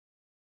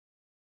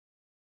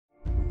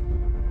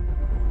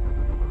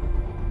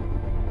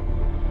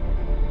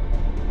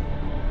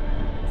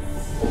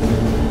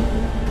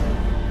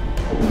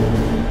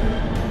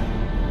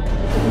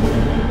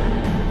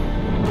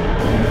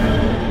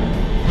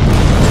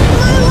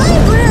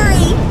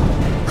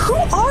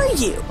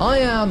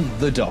am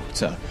the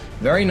Doctor.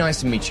 Very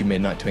nice to meet you,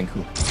 Midnight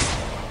Twinkle.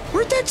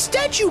 Where'd that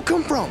statue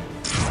come from?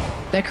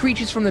 They're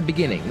creatures from the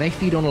beginning. They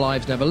feed on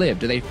lives never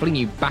lived. They fling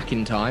you back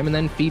in time and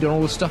then feed on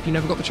all the stuff you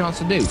never got the chance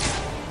to do.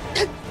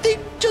 They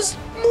just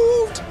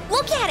moved.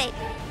 Look at it.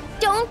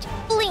 Don't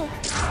blink.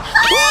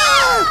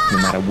 No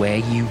matter where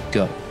you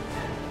go,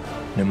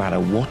 no matter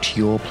what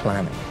you're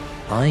planning,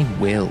 I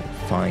will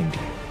find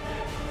you.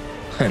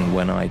 And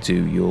when I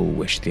do, you'll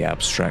wish the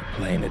abstract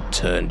plane had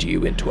turned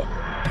you into a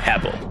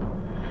pebble.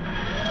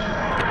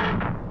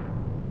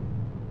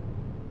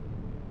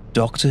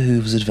 Dr.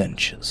 Who's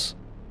Adventures,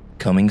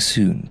 coming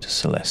soon to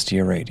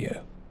Celestia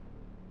Radio.